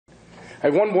I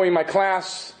have one boy in my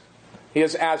class, he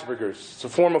has Asperger's. It's a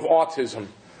form of autism.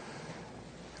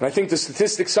 And I think the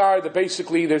statistics are that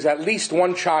basically there's at least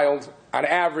one child on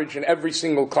average in every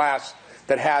single class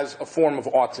that has a form of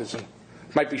autism.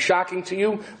 It might be shocking to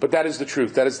you, but that is the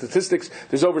truth. That is statistics.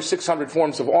 There's over 600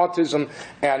 forms of autism,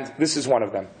 and this is one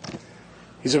of them.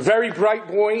 He's a very bright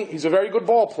boy. He's a very good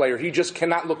ball player. He just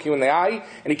cannot look you in the eye,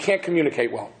 and he can't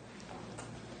communicate well.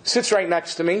 Sits right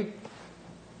next to me.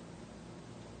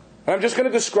 And I'm just going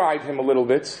to describe him a little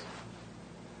bit.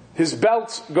 His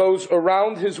belt goes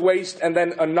around his waist and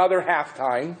then another half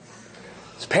time.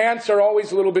 His pants are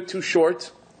always a little bit too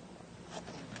short.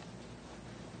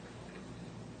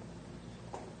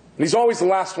 And he's always the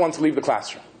last one to leave the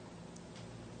classroom.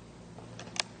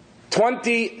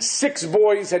 26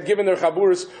 boys had given their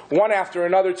chaburas, one after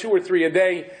another, 2 or 3 a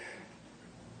day.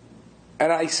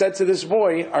 And I said to this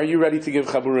boy, are you ready to give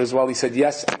chabura as well? He said,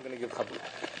 yes, I'm going to give chabura.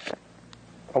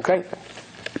 Okay?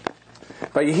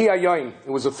 By Yechiel Spero, it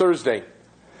was a Thursday. He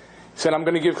said, I'm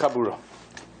going to give chabura.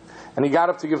 And he got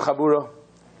up to give chabura.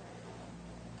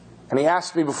 And he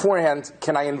asked me beforehand,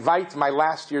 can I invite my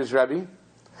last year's Rebbe?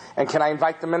 And can I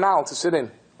invite the Menal to sit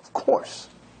in? Of course.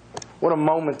 What a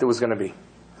moment there was going to be.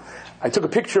 I took a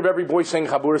picture of every boy saying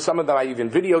chabura. Some of them I even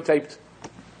videotaped.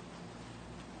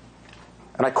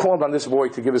 And I called on this boy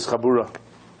to give his chabura.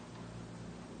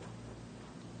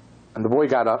 And the boy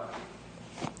got up.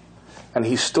 And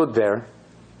he stood there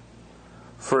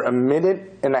for 1.5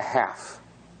 minutes.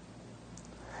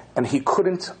 And he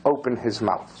couldn't open his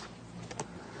mouth.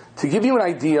 To give you an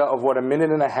idea of what 1.5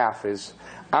 minutes is,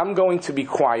 I'm going to be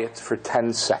quiet for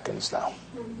 10 seconds now.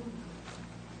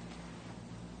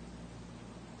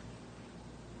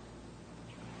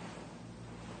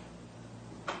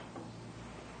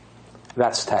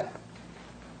 That's 10.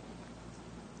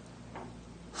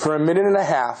 For 1.5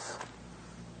 minutes,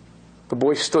 the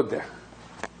boy stood there.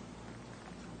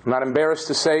 I'm not embarrassed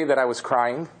to say that I was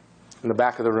crying in the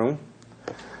back of the room.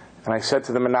 And I said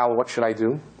to the Manal, what should I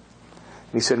do? And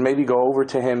he said, maybe go over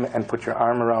to him and put your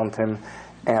arm around him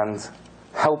and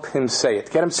help him say it.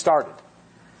 Get him started.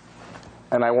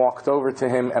 And I walked over to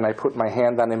him and I put my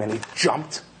hand on him and he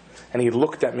jumped and he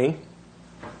looked at me.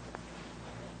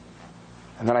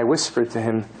 And then I whispered to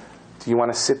him, do you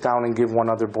want to sit down and give one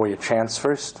other boy a chance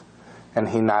first? And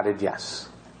he nodded yes.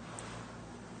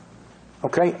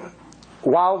 Okay?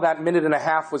 While that 1.5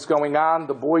 minutes was going on,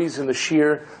 the boys in the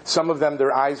shir, some of them,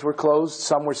 their eyes were closed,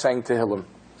 some were saying Tehillim.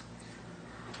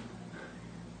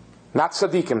 Not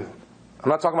tzaddikim. I'm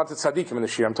not talking about the tzaddikim in the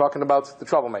shir, I'm talking about the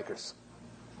troublemakers.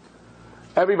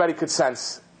 Everybody could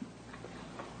sense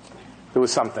there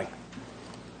was something.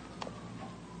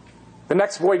 The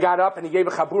next boy got up and he gave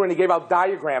a chabura and he gave out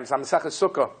diagrams on Masechah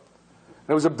Sukkah. And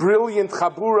it was a brilliant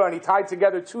chabura and he tied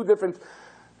together 2 different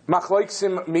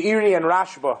machloiksim, Meiri and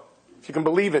Rashba, if you can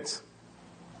believe it.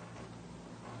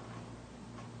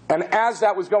 And as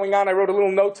that was going on, I wrote a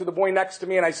little note to the boy next to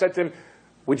me and I said to him,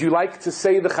 would you like to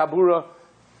say the chabura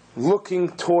looking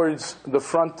towards the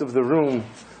front of the room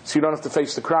so you don't have to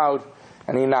face the crowd?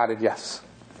 And he nodded yes.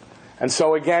 And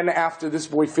so again, after this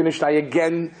boy finished, I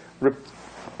again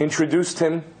introduced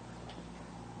him.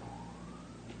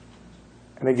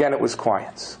 And again it was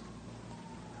quiet.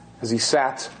 As he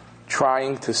sat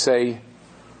trying to say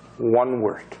one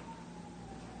word.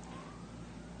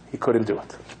 He couldn't do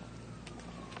it.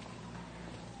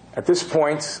 At this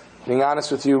point, being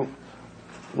honest with you,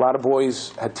 a lot of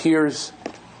boys had tears.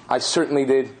 I certainly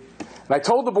did. And I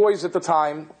told the boys at the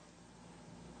time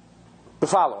the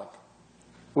following.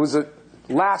 It was a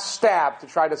last stab to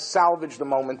try to salvage the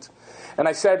moment. And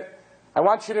I said, I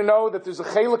want you to know that there's a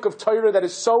chelik of Torah that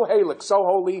is so chelik, so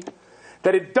holy,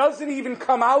 that it doesn't even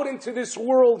come out into this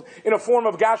world in a form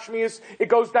of gashmias. It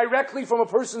goes directly from a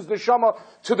person's neshama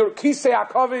to the kisei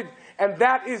hakavod, and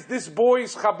that is this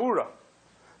boy's chabura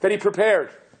that he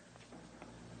prepared.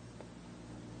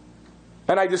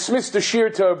 And I dismissed the shir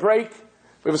to a break.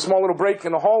 We have a small little break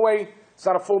in the hallway. It's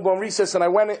not a full-blown recess. And I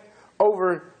went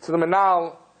over to the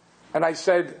Manal and I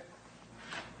said,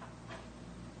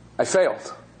 I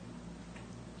failed.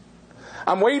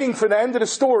 I'm waiting for the end of the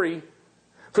story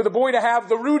for the boy to have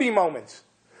the Rudy moment.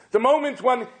 The moment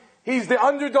when he's the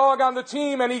underdog on the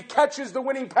team and he catches the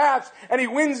winning pass and he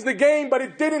wins the game, but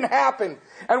it didn't happen.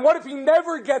 And what if he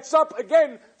never gets up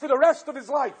again for the rest of his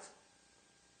life?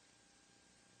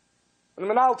 And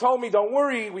the Manal told me, don't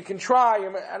worry, we can try.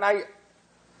 And I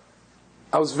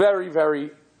was very,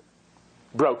 very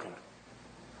broken.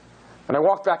 And I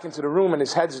walked back into the room and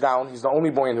his head's down. He's the only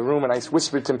boy in the room. And I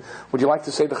whispered to him, would you like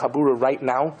to say the chabura right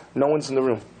now? No one's in the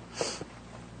room.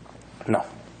 No.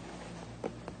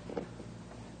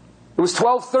 It was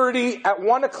 12:30. At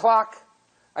 1 o'clock,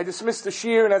 I dismissed the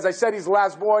shiur, and as I said, he's the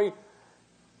last boy.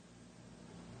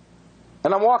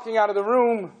 And I'm walking out of the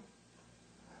room,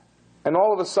 and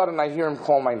all of a sudden I hear him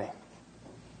call my name.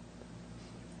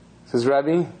 He says,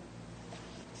 Rebbe?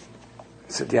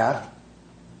 I said, yeah.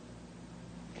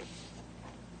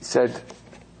 He said,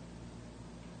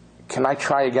 can I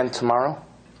try again tomorrow?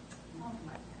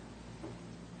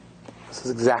 This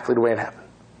is exactly the way it happened.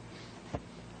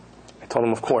 I told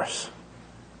him, of course.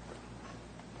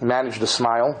 He managed to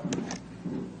smile,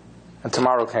 and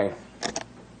tomorrow came.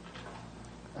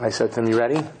 And I said to him, you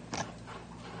ready?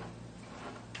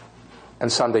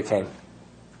 And Sunday came.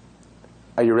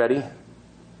 Are you ready?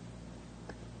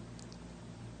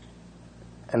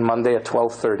 And Monday at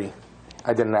 12:30,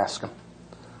 I didn't ask him.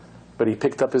 But he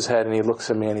picked up his head and he looks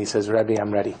at me and he says, Rebbe,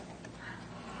 I'm ready.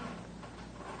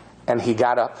 And he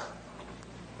got up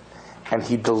and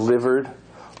he delivered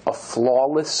a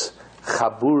flawless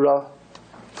chabura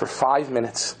for 5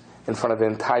 minutes in front of the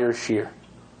entire shiur.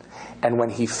 And when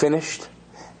he finished,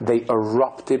 they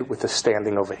erupted with a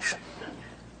standing ovation.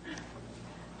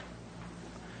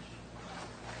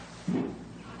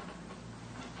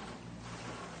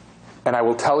 And I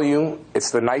will tell you, it's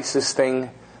the nicest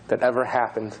thing that ever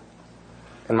happened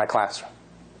in my classroom.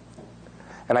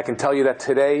 And I can tell you that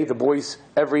today, the boys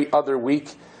every other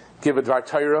week give a Dvar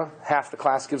Torah. Half the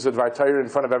class gives a Dvar Torah in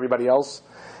front of everybody else.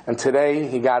 And today,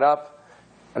 he got up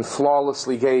and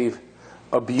flawlessly gave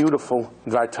a beautiful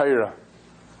Dvar Torah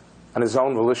on his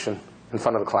own volition in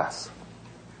front of the class.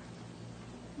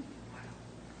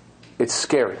 It's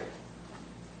scary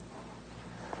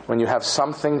when you have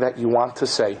something that you want to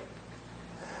say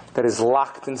that is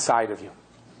locked inside of you,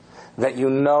 that you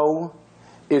know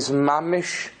is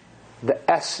mamish,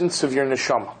 the essence of your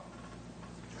neshama,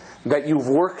 that you've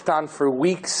worked on for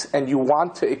weeks and you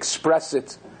want to express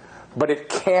it, but it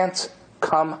can't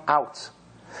come out.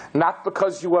 Not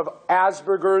because you have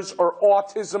Asperger's or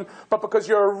autism, but because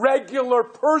you're a regular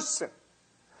person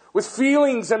with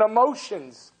feelings and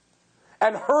emotions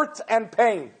and hurt and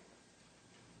pain.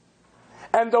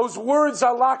 And those words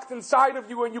are locked inside of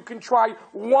you, and you can try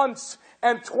once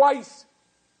and twice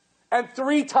and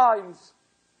 3 times.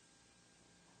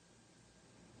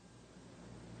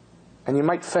 And you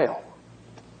might fail.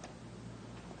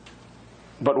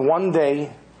 But one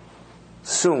day,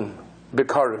 soon,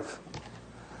 B'Karev,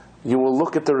 you will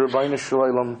look at the Rebbeinu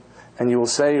Shalom and you will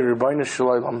say, Rebbeinu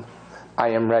Shalom, I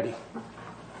am ready.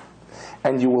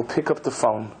 And you will pick up the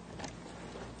phone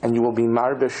and you will be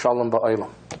Marbeh Shalom Ba'olam.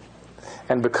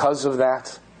 And because of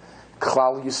that,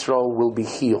 Klal Yisrael will be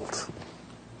healed.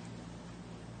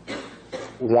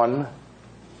 One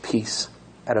piece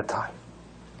at a time.